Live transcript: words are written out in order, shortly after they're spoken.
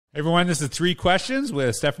Hey everyone, this is Three Questions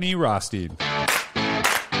with Stephanie Rothstein.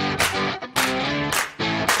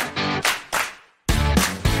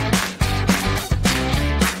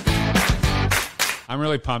 I'm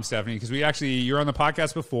really pumped, Stephanie, because you're on the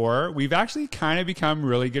podcast before. We've actually kind of become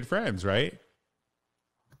really good friends, right?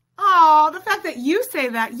 Oh, the fact that you say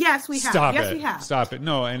that. Yes, we have. We have. Stop it.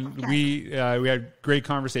 No, and okay. We had great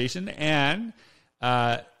conversation, and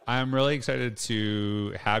I'm really excited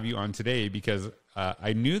to have you on today because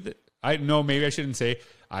maybe I shouldn't say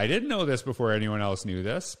I didn't know this before anyone else knew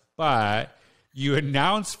this, but you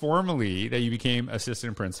announced formally that you became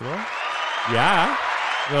assistant principal. Yeah.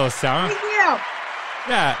 Little sound. Thank you.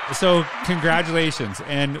 Yeah. So congratulations.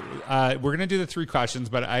 And we're going to do the three questions,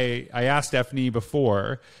 but I asked Stephanie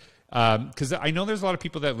before, because I know there's a lot of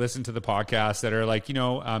people that listen to the podcast that are like,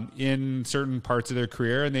 in certain parts of their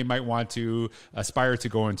career and they might want to aspire to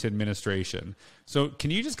go into administration. So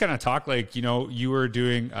can you just kind of talk you were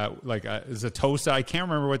doing is a TOSA? I can't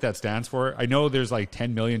remember what that stands for. I know there's like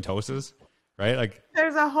 10 million TOSAs, right? Like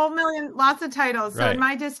there's a whole million, lots of titles. So right. In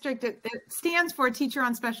my district, it stands for Teacher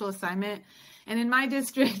on Special Assignment. And in my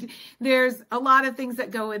district, there's a lot of things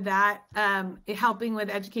that go with that, helping with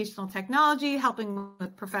educational technology, helping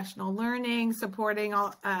with professional learning, supporting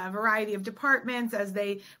a variety of departments as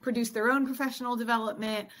they produce their own professional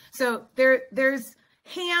development. So there's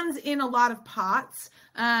hands in a lot of pots.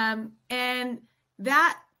 And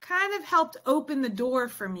that kind of helped open the door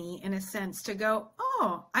for me in a sense to go,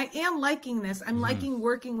 oh, I am liking this. I'm liking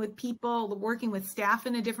working with people, working with staff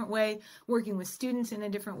in a different way, working with students in a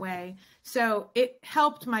different way. So it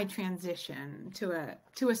helped my transition to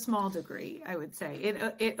a small degree, I would say.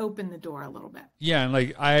 It opened the door a little bit. Yeah, and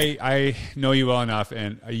I know you well enough,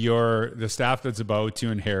 and the staff that's about to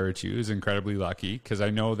inherit you is incredibly lucky because I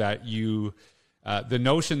know that you, the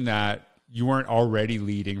notion that you weren't already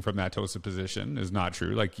leading from that TOSA position is not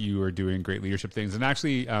true. Like you were doing great leadership things. And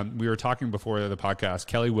actually, we were talking before the podcast,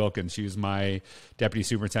 Kelly Wilkins, she was my deputy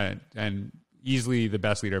superintendent and easily the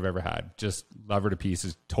best leader I've ever had. Just love her to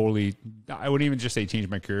pieces. Totally, I wouldn't even just say changed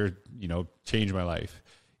my career, changed my life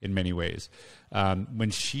in many ways.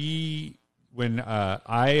 When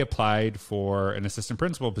I applied for an assistant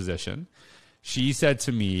principal position, she said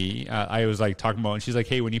to me, I was like talking about, and she's like,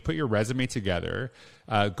 hey, when you put your resume together,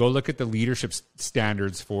 go look at the leadership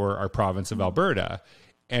standards for our province of Alberta.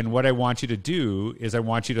 And what I want you to do is I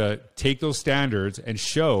want you to take those standards and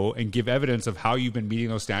show and give evidence of how you've been meeting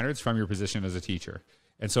those standards from your position as a teacher.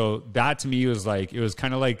 And so that to me was like, it was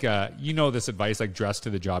kind of like, this advice, like dress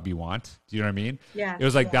to the job you want. Do you know what I mean? Yeah. It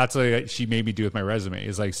was like, that's like she made me do with my resume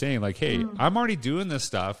is like saying like, hey, I'm already doing this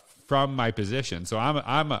stuff from my position. So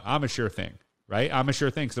I'm a sure thing. Right. I'm a sure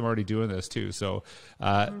thing because I'm already doing this too. So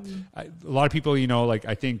a lot of people,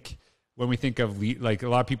 I think when we think of a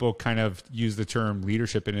lot of people kind of use the term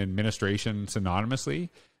leadership and administration synonymously.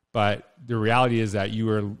 But the reality is that you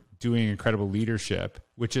are doing incredible leadership,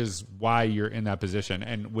 which is why you're in that position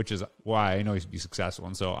and which is why I know you to be successful.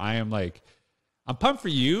 And so I'm pumped for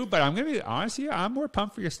you, but I'm going to be honest with you. I'm more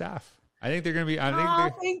pumped for your staff. I think they're going to be,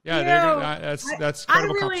 that's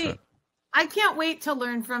incredible accomplishment. I can't wait to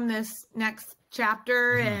learn from this next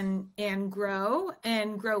chapter and grow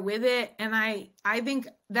with it. And I think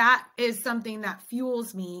that is something that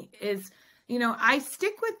fuels me is, I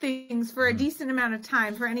stick with things for a decent amount of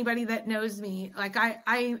time. For anybody that knows me, like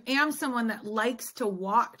I am someone that likes to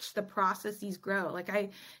watch the processes grow. Like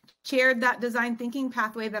I chaired that design thinking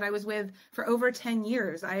pathway that I was with for over 10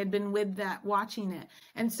 years. I had been with that, watching it.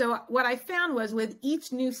 And so what I found was with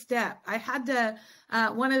each new step, I had to,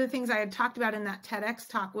 one of the things I had talked about in that TEDx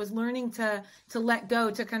talk was learning to let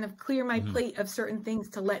go, to kind of clear my plate of certain things,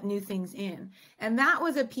 to let new things in. And that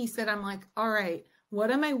was a piece that I'm like, all right,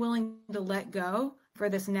 what am I willing to let go for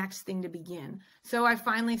this next thing to begin? So I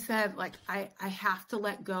finally said, like, I have to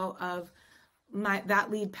let go of that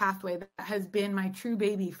lead pathway that has been my true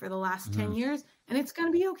baby for the last 10 years. And it's going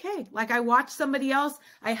to be okay. Like I watched somebody else.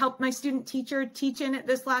 I helped my student teacher teach in it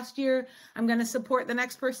this last year. I'm going to support the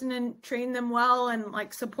next person and train them well and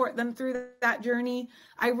like support them through that journey.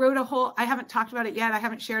 I haven't talked about it yet. I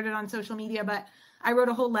haven't shared it on social media, but I wrote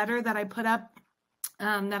a whole letter that I put up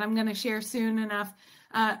that I'm going to share soon enough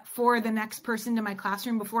for the next person to my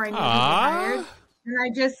classroom before I knew he was hired. And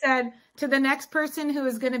I just said, to the next person who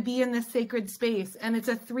is going to be in this sacred space. And it's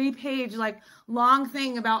a 3-page, long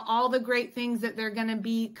thing about all the great things that they're going to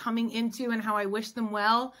be coming into and how I wish them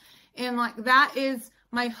well. And that is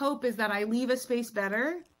my hope, is that I leave a space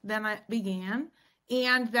better than I began,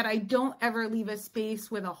 and that I don't ever leave a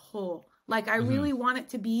space with a hole. Like I really want it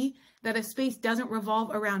to be that a space doesn't revolve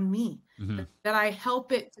around me, that I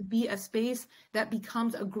help it to be a space that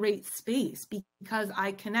becomes a great space because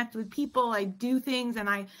I connect with people, I do things, and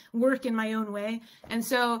I work in my own way. And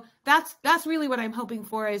so that's really what I'm hoping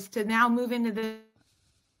for, is to now move into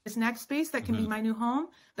this next space that can be my new home,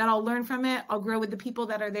 that I'll learn from it. I'll grow with the people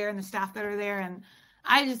that are there and the staff that are there. And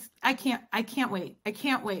I can't wait. I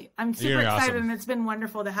can't wait. I'm super excited. Awesome. And it's been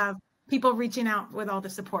wonderful to have people reaching out with all the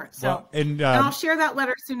support. So, well, and I'll share that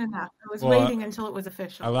letter soon enough. I was waiting until it was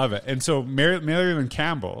official. I love it. And so Marilyn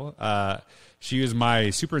Campbell, she was my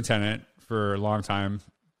superintendent for a long time,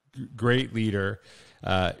 great leader.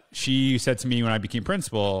 She said to me when I became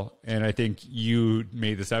principal, and I think you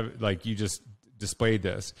made this, like you just displayed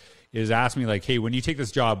this, is ask me like, hey, when you take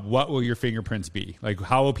this job, what will your fingerprints be? Like,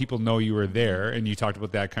 how will people know you were there? And you talked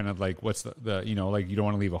about that kind of like, what's the you know, like you don't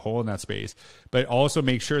want to leave a hole in that space, but also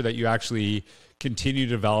make sure that you actually continue to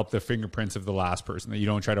develop the fingerprints of the last person, that you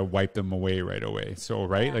don't try to wipe them away right away. So,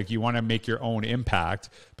 right. Like you want to make your own impact,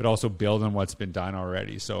 but also build on what's been done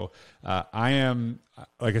already. So I am,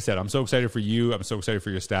 like I said, I'm so excited for you. I'm so excited for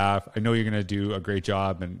your staff. I know you're going to do a great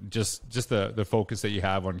job, and just the focus that you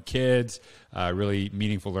have on kids, really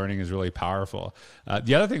meaningful learning is really powerful.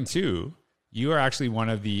 The other thing too, you are actually one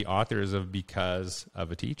of the authors of Because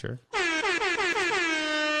of a Teacher.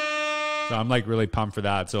 So I'm like really pumped for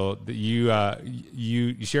that. So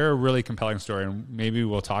you share a really compelling story, and maybe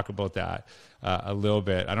we'll talk about that a little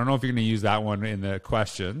bit. I don't know if you're going to use that one in the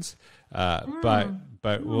questions, but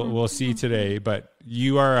we'll see today. But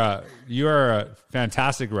you are a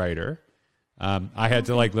fantastic writer. I had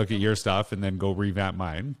to like look at your stuff and then go revamp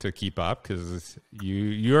mine to keep up, because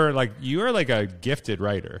you are like a gifted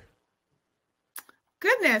writer.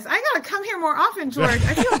 Goodness, I gotta come here more often, George.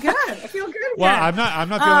 I feel good. I feel good. Well, I'm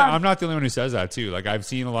not the only one who says that too. Like I've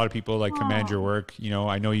seen a lot of people like commend your work. You know,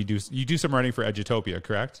 I know you do some writing for Edutopia,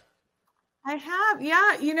 correct? I have,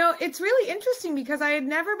 yeah. You know, it's really interesting because I had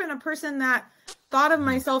never been a person that thought of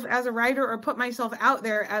myself as a writer or put myself out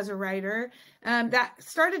there as a writer. That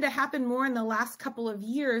started to happen more in the last couple of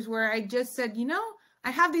years, where I just said, you know, I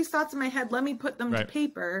have these thoughts in my head. Let me put them to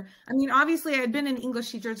paper. I mean, obviously I had been an English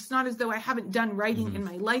teacher. It's not as though I haven't done writing in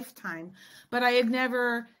my lifetime, but I had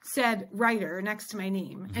never said writer next to my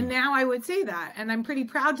name. And now I would say that, and I'm pretty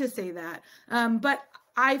proud to say that. But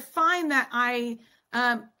I find that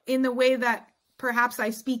in the way that perhaps I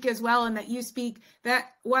speak as well, and that you speak,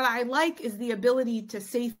 that what I like is the ability to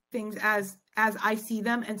say things as I see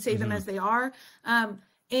them and say them as they are.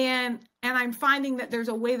 And I'm finding that there's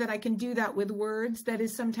a way that I can do that with words that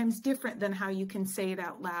is sometimes different than how you can say it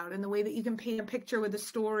out loud, and the way that you can paint a picture with a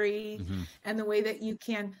story, and the way that you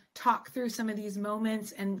can talk through some of these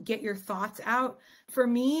moments and get your thoughts out. For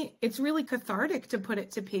me, it's really cathartic to put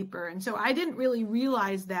it to paper. And so I didn't really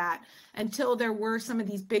realize that until there were some of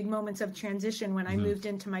these big moments of transition when I moved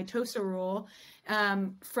into my TOSA role,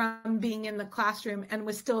 from being in the classroom and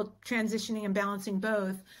was still transitioning and balancing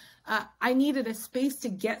both. I needed a space to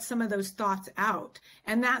get some of those thoughts out.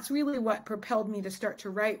 And that's really what propelled me to start to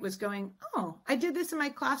write, was going, oh, I did this in my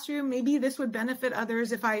classroom. Maybe this would benefit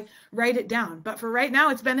others if I write it down. But for right now,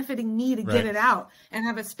 it's benefiting me to get it out and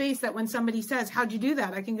have a space that when somebody says, how'd you do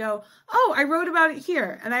that? I can go, oh, I wrote about it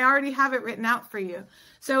here, and I already have it written out for you.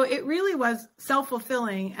 So it really was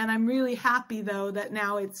self-fulfilling. And I'm really happy, though, that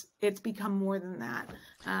now it's become more than that.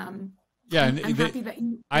 I'm happy that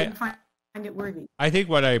you find it worthy. I think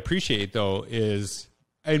what I appreciate though is,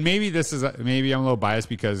 and maybe I'm a little biased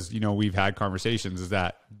because, you know, we've had conversations, is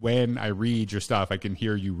that when I read your stuff, I can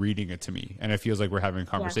hear you reading it to me, and it feels like we're having a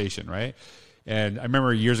conversation, right? And I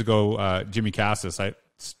remember years ago, Jimmy Cassis, I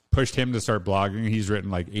pushed him to start blogging. He's written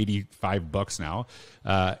like 85 books now.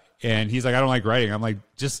 And he's like, I don't like writing. I'm like,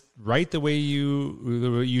 just write the way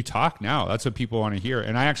you talk now. That's what people want to hear.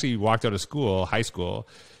 And I actually walked out of school, high school,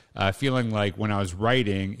 feeling like when I was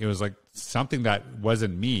writing, it was like something that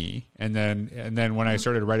wasn't me. And then when I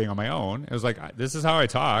started writing on my own, it was like, this is how I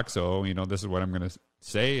talk. So, you know, this is what I'm going to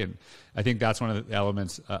say. And I think that's one of the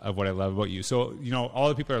elements of what I love about you. So, you know, all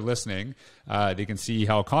the people are listening, they can see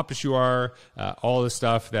how accomplished you are, all the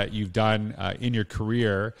stuff that you've done in your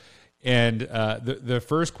career. And the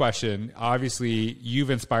first question, obviously, you've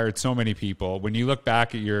inspired so many people. When you look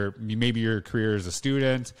back at maybe your career as a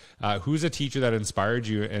student, who's a teacher that inspired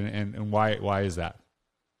you, and why is that?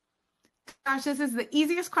 Gosh, this is the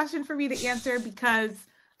easiest question for me to answer because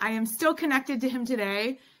I am still connected to him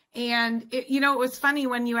today. And it was funny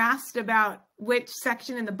when you asked about which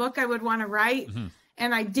section in the book I would want to write.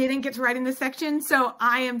 and I didn't get to write in this section. So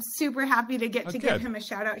I am super happy to get to give him a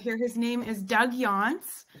shout out here. His name is Doug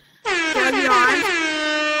Yance. Doug Yance.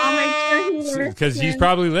 I'll make sure because he's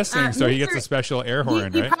probably listening, so he gets a special air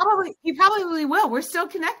horn, right? He probably will. We're still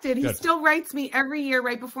connected. He still writes me every year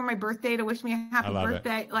right before my birthday to wish me a happy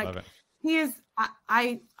birthday. He is.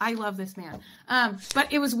 I love this man.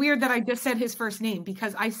 But it was weird that I just said his first name,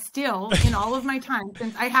 because I still, in all of my time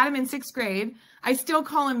since I had him in 6th grade, I still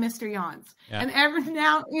call him Mr. Yance. Yeah. And every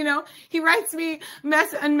now, he writes me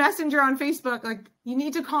Messenger on Facebook, like, you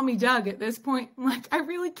need to call me Doug at this point. I'm like, I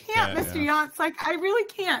really can't, Mr. Yance. Like, I really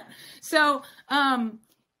can't. So,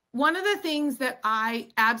 one of the things that I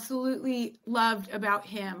absolutely loved about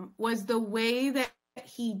him was the way that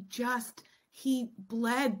he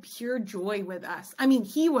bled pure joy with us. I mean,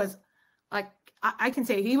 he was like, I can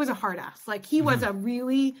say he was a hard ass. Like, he was a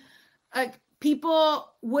really, like,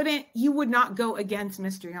 you would not go against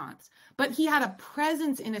Mr. Yance, but he had a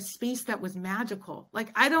presence in a space that was magical.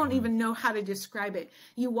 Like, I don't even know how to describe it.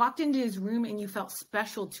 You walked into his room and you felt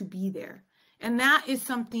special to be there. And that is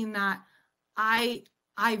something that I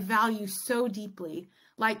value so deeply.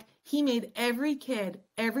 Like, he made every kid,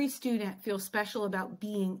 every student feel special about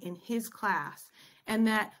being in his class, and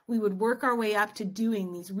that we would work our way up to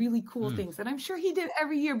doing these really cool things that I'm sure he did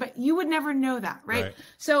every year, but you would never know that. Right.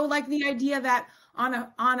 So, like, the idea that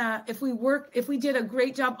if we did a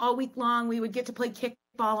great job all week long, we would get to play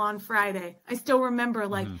kickball on Friday. I still remember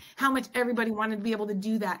how much everybody wanted to be able to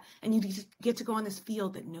do that. And you just get to go on this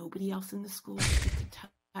field that nobody else in the school would get to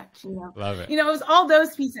touch, Love it. It was all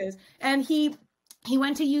those pieces. And he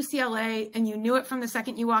went to UCLA, and you knew it from the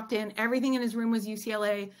second you walked in. Everything in his room was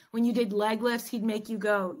UCLA. When you did leg lifts, he'd make you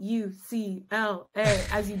go UCLA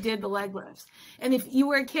as you did the leg lifts. And if you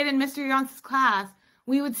were a kid in Mr. Yance's class,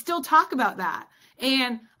 we would still talk about that.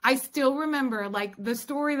 And I still remember, like, the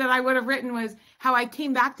story that I would have written was how I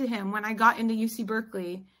came back to him when I got into UC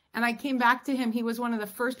Berkeley. And I came back to him. He was one of the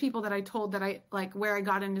first people that I told that where I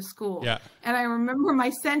got into school. Yeah. And I remember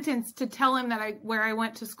my sentence to tell him that where I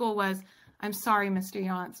went to school was, I'm sorry, Mr.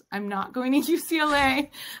 Yance, I'm not going to UCLA.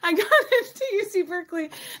 I got into UC Berkeley.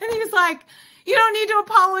 And he was like, you don't need to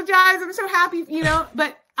apologize. I'm so happy,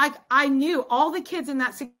 But I knew all the kids in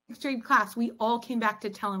that 6th grade class, we all came back to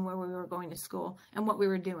tell him where we were going to school and what we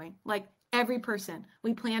were doing. Like, every person,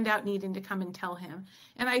 we planned out needing to come and tell him.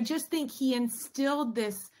 And I just think he instilled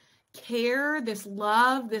this care, this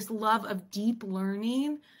love of deep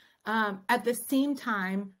learning, at the same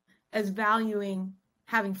time as valuing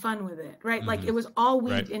having fun with it, right? Like, it was all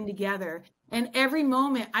weaved in together. And every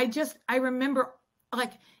moment, I remember,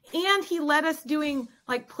 like, and he let us doing,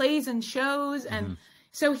 like, plays and shows. And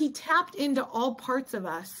so he tapped into all parts of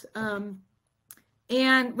us.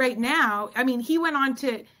 And right now, I mean, he won,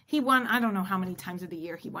 I don't know how many times of the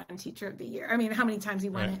year he won Teacher of the Year. I mean, how many times he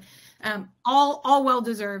won it. All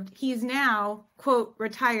well-deserved. He's now, quote,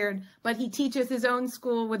 retired, but he teaches his own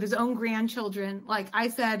school with his own grandchildren. Like, I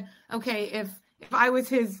said, okay, if I was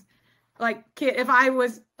his, like, kid, if I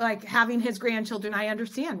was, like, having his grandchildren, I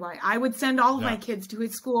understand why. I would send all of my kids to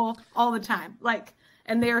his school all the time. Like,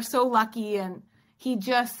 and they are so lucky. And he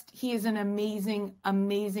is an amazing,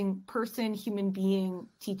 amazing person, human being,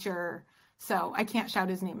 teacher. So I can't shout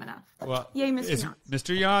his name enough. Well, yay, Mr. Yance.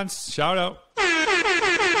 Mr. Yance, shout out.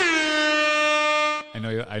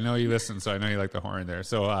 I know you listen, so I know you like the horn there.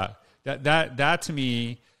 So that to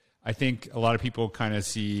me, I think a lot of people kind of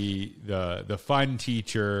see the fun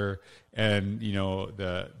teacher and,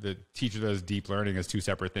 the teacher that does deep learning as two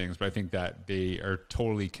separate things. But I think that they are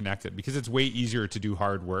totally connected, because it's way easier to do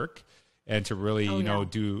hard work and to really,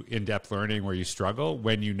 do in-depth learning where you struggle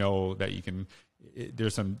when you know that you can.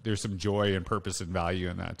 There's some joy and purpose and value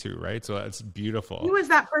in that too, right? So that's beautiful. He was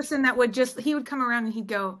that person that he would come around and he'd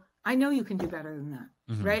go, I know you can do better than that,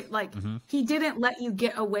 right? Like, he didn't let you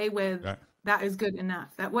get away with that is good enough.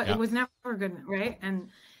 It was never good enough, right?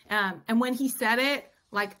 And when he said it,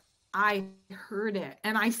 like, I heard it,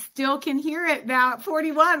 and I still can hear it now at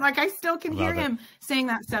 41. Like, I still can hear him saying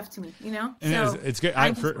that stuff to me, And so it's good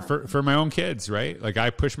for my own kids, right? Like,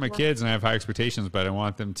 I push my kids and I have high expectations, but I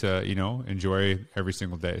want them to, enjoy every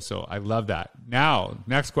single day. So I love that. Now,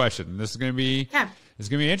 next question. This is going to be an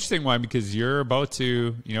interesting one, because you're about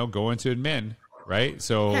to, go into admin, right?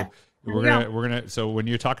 So we're gonna. So when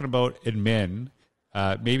you're talking about admin,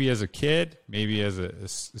 maybe as a kid, maybe as a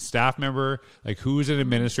staff member, like, who's an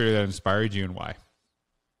administrator that inspired you and why?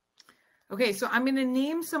 Okay, so I'm going to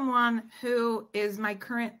name someone who is my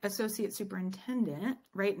current associate superintendent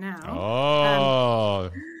right now.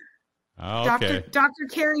 Okay. Dr.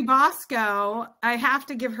 Carrie Bosco. I have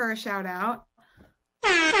to give her a shout out.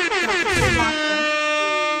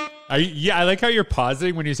 I like how you're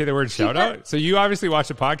pausing when you say the word shout out. So you obviously watch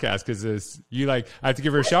the podcast because you like, I have to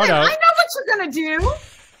give her a shout out. I know what you're going to do.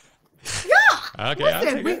 Yeah. Okay.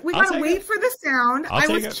 Listen, we got to wait for the sound.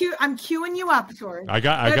 I'm queuing you up, George. I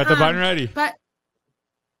got the button ready. But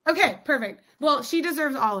okay, perfect. Well, she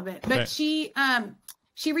deserves all of it. But she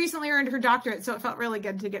recently earned her doctorate, so it felt really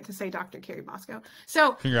good to get to say Dr. Carrie Bosco.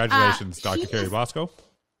 So congratulations, Dr. Carrie Bosco.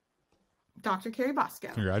 Dr. Carrie Bosco.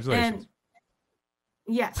 Congratulations.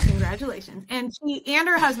 Yes, congratulations. And she and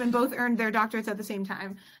her husband both earned their doctorates at the same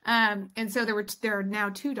time. And so there are now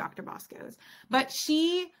 2 Dr. Boscos. But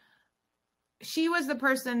she was the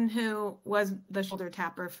person who was the shoulder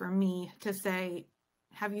tapper for me to say,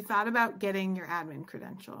 have you thought about getting your admin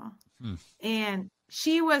credential? And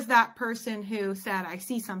she was that person who said, I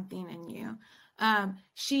see something in you.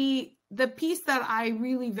 The piece that I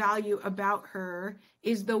really value about her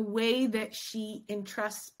is the way that she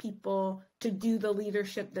entrusts people to do the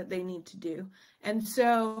leadership that they need to do. And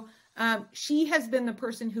so she has been the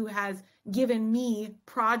person who has given me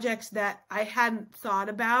projects that I hadn't thought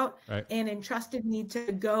about and entrusted me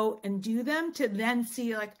to go and do them, to then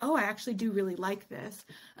see like, oh, I actually do really like this.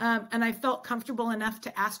 And I felt comfortable enough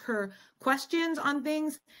to ask her questions on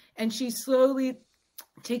things, and she's slowly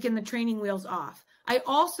taken the training wheels off. I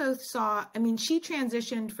also saw, she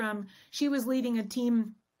transitioned from, she was leading a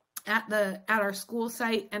team at our school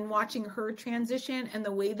site, and watching her transition and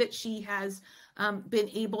the way that she has been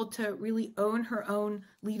able to really own her own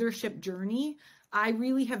leadership journey. I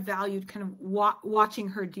really have valued kind of watching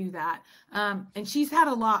her do that. And she's had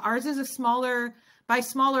a lot. Ours is a smaller, by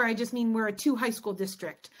smaller, I just mean we're a 2 high school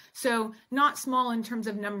district. So not small in terms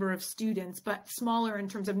of number of students, but smaller in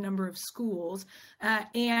terms of number of schools.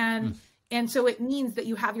 And so it means that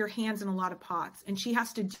you have your hands in a lot of pots, and she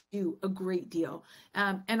has to do a great deal.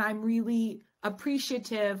 And I'm really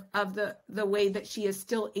appreciative of the way that she is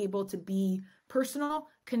still able to be personal,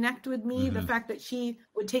 connect with me, the fact that she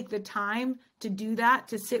would take the time to do that,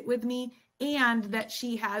 to sit with me, and that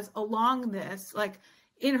she has along this, like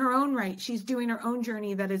in her own right, she's doing her own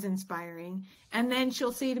journey that is inspiring. And then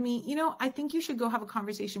she'll say to me, I think you should go have a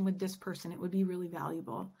conversation with this person. It would be really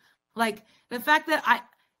valuable. Like the fact that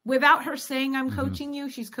without her saying I'm coaching you,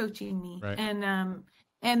 she's coaching me. Right.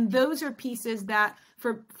 And those are pieces that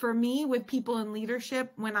for me with people in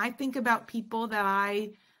leadership, when I think about people that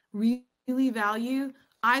I really value,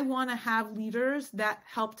 I want to have leaders that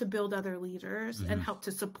help to build other leaders and help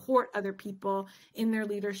to support other people in their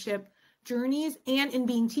leadership journeys and in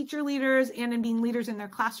being teacher leaders and in being leaders in their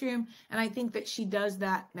classroom. And I think that she does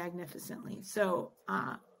that magnificently. So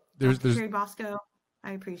there's Carrie Bosco,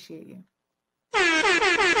 I appreciate you.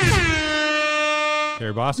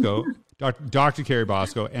 Carrie Bosco, Dr. Carrie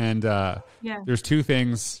Bosco. And there's 2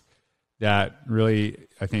 things that really,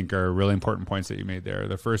 I think, are really important points that you made there.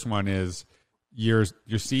 The first one is you're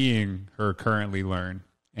seeing her currently learn,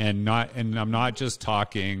 and I'm not just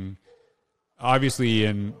talking, obviously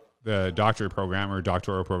in the doctorate program or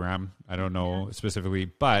doctoral program, I don't know specifically,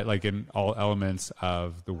 but like in all elements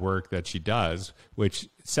of the work that she does, which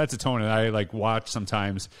sets a tone. And I like watch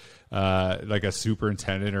sometimes like a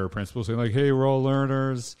superintendent or a principal saying like, hey, we're all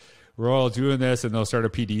learners, we're all doing this, and they'll start a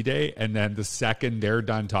PD day, and then the second they're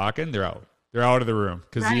done talking, they're out of the room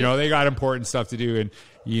because they got important stuff to do, and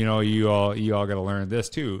you all got to learn this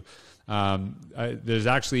too. There's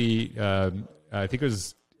actually I think it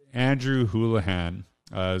was Andrew Houlihan,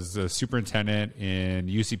 as a superintendent in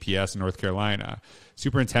UCPS in North Carolina,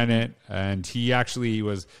 and he actually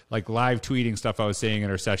was like live tweeting stuff I was saying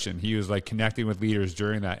in our session. He was like connecting with leaders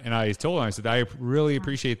during that. And I told him, I said, I really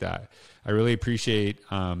appreciate that. I really appreciate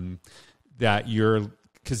that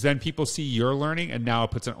because then people see you're learning, and now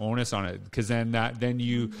it puts an onus on it. Because then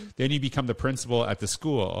you become the principal at the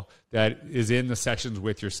school that is in the sessions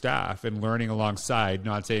with your staff and learning alongside,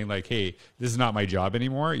 not saying like, hey, this is not my job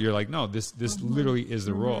anymore. You're like, no, this literally is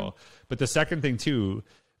the role. But the second thing too,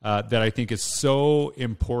 that I think is so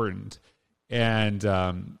important,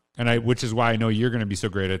 which is why I know you're going to be so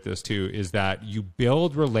great at this too, is that you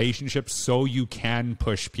build relationships so you can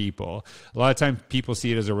push people. A lot of times people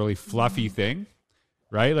see it as a really fluffy thing.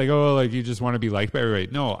 Right? Like, oh, like you just want to be liked by everybody.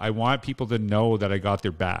 No, I want people to know that I got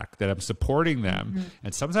their back, that I'm supporting them.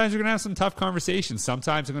 And sometimes you're going to have some tough conversations.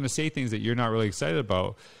 Sometimes I'm going to say things that you're not really excited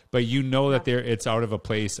about, but you know that it's out of a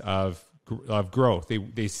place of growth.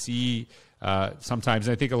 They see sometimes,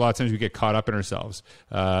 and I think a lot of times we get caught up in ourselves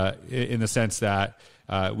in the sense that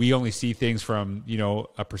we only see things from,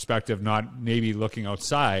 a perspective, not maybe looking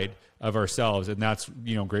outside of ourselves. And that's,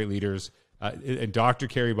 great leaders. And Dr.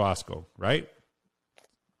 Carrie Bosco, right?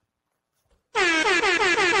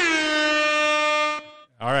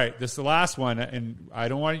 All right, this is the last one, and I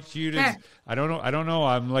don't want you to. Okay. I don't know.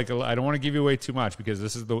 I'm like, I don't want to give you away too much because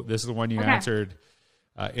this is the one you answered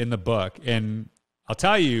in the book, and I'll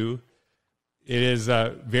tell you, it is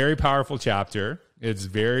a very powerful chapter. It's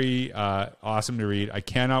very awesome to read. I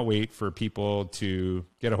cannot wait for people to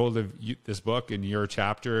get a hold of this book and your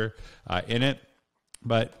chapter in it.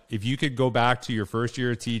 But if you could go back to your first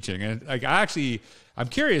year of teaching, and like I'm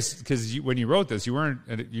curious because when you wrote this, you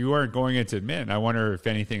weren't going into admin. I wonder if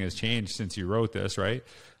anything has changed since you wrote this, right?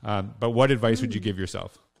 But what advice would you give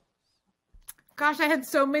yourself? Gosh, I had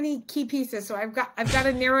so many key pieces, so I've got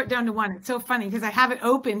to narrow it down to one. It's so funny because I have it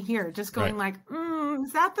open here, just going like,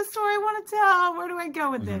 is that the story I want to tell? Where do I go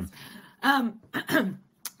with this?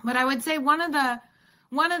 But I would say one of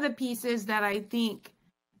the pieces that I think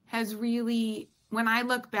has really, when I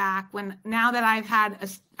look back, now that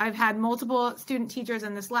I've had multiple student teachers,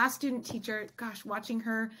 and this last student teacher, gosh, watching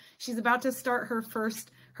her, she's about to start her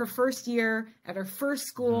first year at her first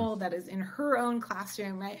school that is in her own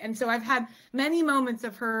classroom, right? And so I've had many moments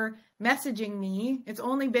of her messaging me. It's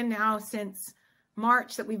only been now since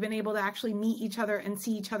March that we've been able to actually meet each other and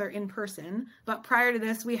see each other in person. But prior to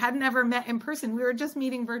this, we had never met in person. We were just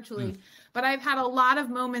meeting virtually. But I've had a lot of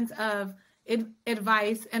moments of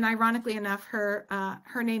advice, and ironically enough, her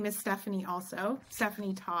name is Stephanie also.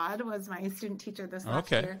 Stephanie Todd was my student teacher this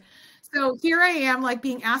last year. So here I am, like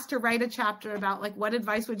being asked to write a chapter about like, what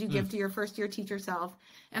advice would you give to your first year teacher self?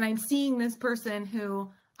 And I'm seeing this person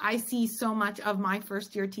who I see so much of my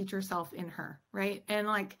first year teacher self in her, right? And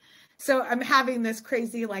like, so I'm having this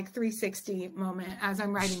crazy like 360 moment as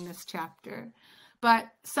I'm writing this chapter. But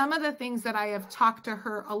some of the things that I have talked to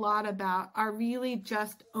her a lot about are really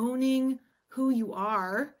just owning who you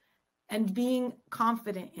are and being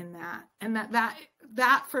confident in that. And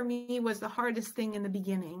that for me was the hardest thing in the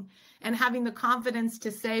beginning, and having the confidence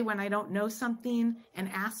to say when I don't know something and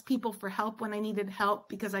ask people for help when I needed help,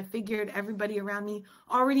 because I figured everybody around me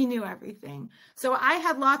already knew everything. So I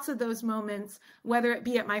had lots of those moments, whether it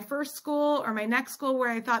be at my first school or my next school, where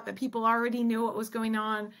I thought that people already knew what was going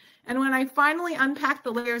on. And when I finally unpacked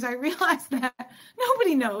the layers, I realized that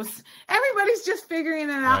nobody knows. Everybody's just figuring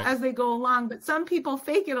it out as they go along. But some people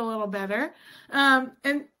fake it a little better,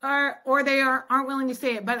 or they aren't willing to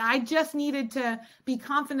say it. But I just needed to be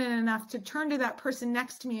confident enough to turn to that person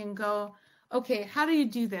next to me and go, okay, how do you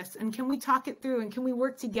do this? And can we talk it through? And can we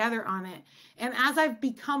work together on it? And as I've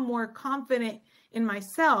become more confident in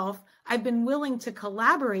myself, I've been willing to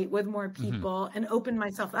collaborate with more people and open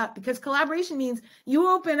myself up, because collaboration means you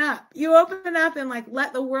open up and like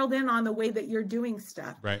let the world in on the way that you're doing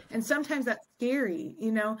stuff. Right. And sometimes that's scary,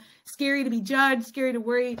 scary to be judged, scary to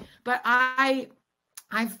worry, but I've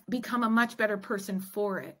become a much better person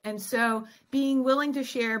for it. And so being willing to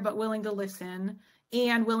share, but willing to listen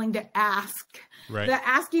and willing to ask. Right. The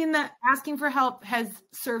asking for help has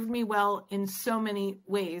served me well in so many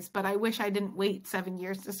ways, but I wish I didn't wait 7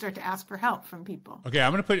 years to start to ask for help from people. Okay,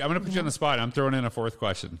 I'm gonna put you on the spot. I'm throwing in a fourth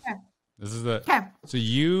question. Okay. This is so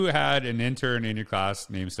you had an intern in your class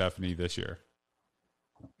named Stephanie this year,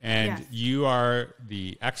 and you are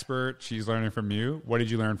the expert. She's learning from you. What did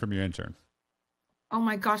you learn from your intern? Oh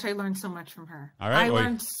my gosh, I learned so much from her. All right, I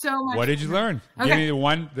learned so much. What did you learn? Okay. Give me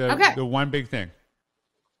the one big thing.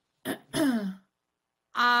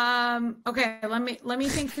 Okay, let me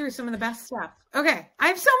think through some of the best stuff. Okay. I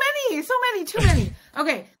have so many, too many.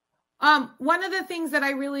 Okay. One of the things that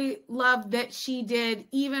I really loved that she did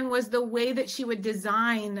even was the way that she would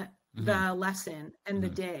design the lesson and the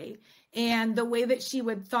day, and the way that she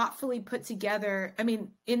would thoughtfully put together. I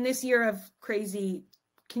mean, in this year of crazy,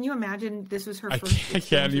 can you imagine this was her first? I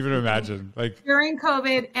can't even imagine. Like during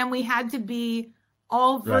COVID, and we had to be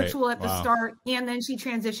all virtual at the start, and then she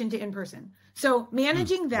transitioned to in-person. So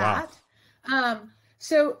managing that.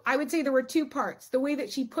 So I would say there were two parts: the way that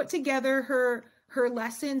she put together her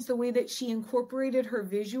lessons, the way that she incorporated her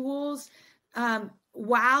visuals,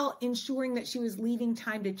 while ensuring that she was leaving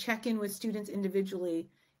time to check in with students individually.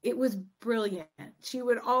 It was brilliant. She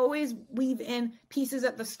would always weave in pieces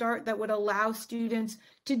at the start that would allow students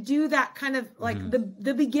to do that kind of like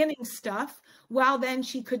the beginning stuff, while then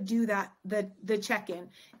she could do that, the check-in.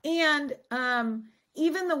 And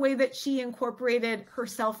even the way that she incorporated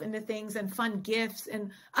herself into things and fun gifts and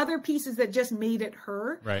other pieces that just made it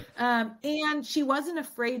her. Right. And she wasn't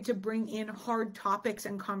afraid to bring in hard topics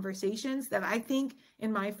and conversations that I think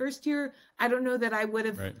in my first year, I don't know that I would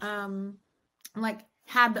have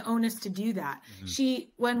had the onus to do that.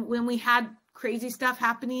 She, when we had crazy stuff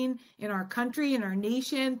happening in our country, in our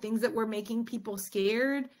nation, things that were making people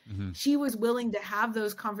scared, she was willing to have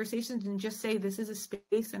those conversations and just say, this is a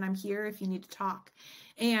space and I'm here if you need to talk.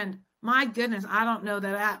 And my goodness, I don't know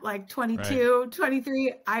that at like 22,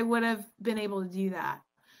 23, I would have been able to do that.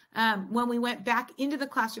 When we went back into the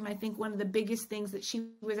classroom, I think one of the biggest things that she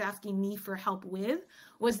was asking me for help with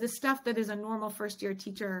was the stuff that is a normal first year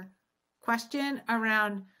teacher question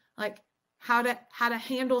around like how to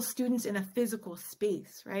handle students in a physical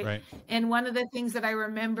space. Right. And one of the things that I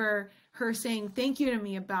remember her saying thank you to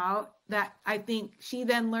me about that I think she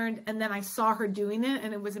then learned, and then I saw her doing it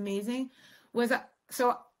and it was amazing, was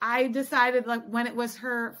so I decided like when it was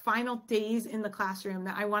her final days in the classroom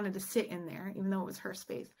that I wanted to sit in there, even though it was her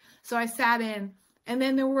space. So I sat in, and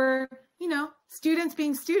then there were, students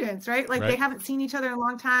being students, right? Like they haven't seen each other in a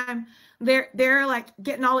long time. They're like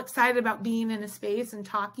getting all excited about being in a space and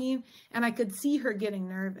talking. And I could see her getting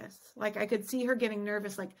nervous. Like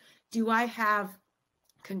do I have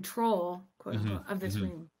control, quote unquote, of this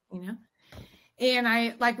room, And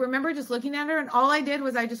I like remember just looking at her, and all I did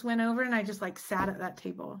was I just went over and I just like sat at that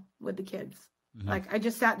table with the kids. Like I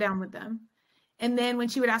just sat down with them. And then when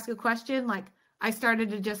she would ask a question, like I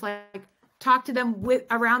started to just like talk to them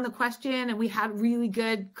around the question, and we had really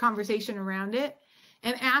good conversation around it.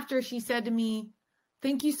 And after she said to me,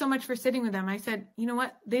 thank you so much for sitting with them. I said, you know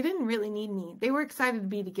what? They didn't really need me. They were excited to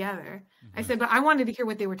be together. I said, but I wanted to hear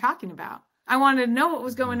what they were talking about. I wanted to know what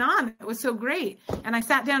was going on. It was so great. And I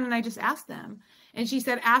sat down and I just asked them. And she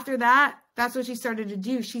said after that, that's what she started to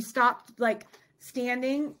do. She stopped like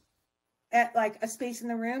standing at like a space in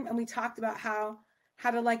the room. And we talked about how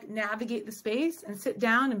to like navigate the space and sit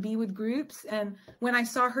down and be with groups. And when I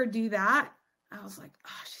saw her do that, I was like,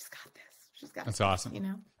 oh, she's got this. She's got That's this,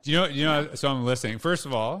 awesome. So I'm listening. First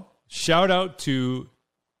of all, shout out to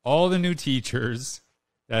all the new teachers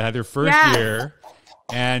that had their first year,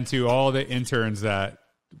 and to all the interns that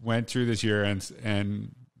went through this year,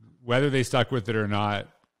 and whether they stuck with it or not,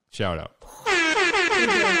 shout out.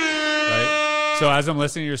 Right? So as I'm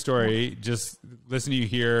listening to your story, just listening to you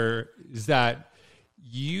here, is that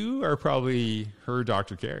you are probably her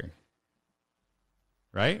Dr. Carey,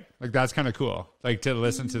 right? Like that's kind of cool. Like to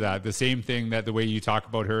listen to that, the same thing, that the way you talk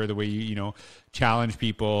about her, the way you challenge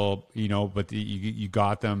people, but you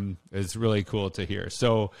got them, is really cool to hear.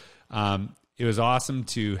 So it was awesome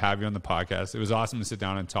to have you on the podcast. It was awesome to sit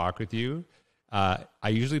down and talk with you. I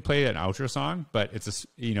usually play an outro song, but it's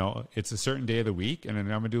a certain day of the week, and then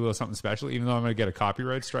I'm gonna do a little something special, even though I'm gonna get a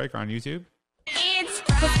copyright strike on YouTube. It's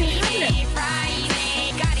Friday,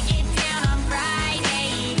 gotta get down on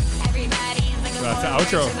Friday. Everybody's looking So that's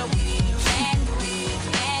the outro.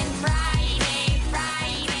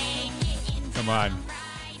 Come on.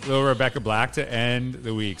 Little Rebecca Black to end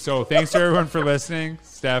the week. So thanks to everyone for listening.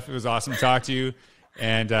 Steph, it was awesome to talk to you.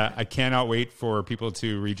 And I cannot wait for people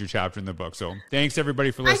to read your chapter in the book. So thanks everybody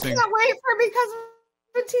for listening. I can't wait for Because of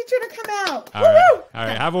a Teacher to come out. All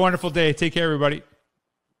right. Have a wonderful day. Take care, everybody.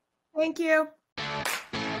 Thank you.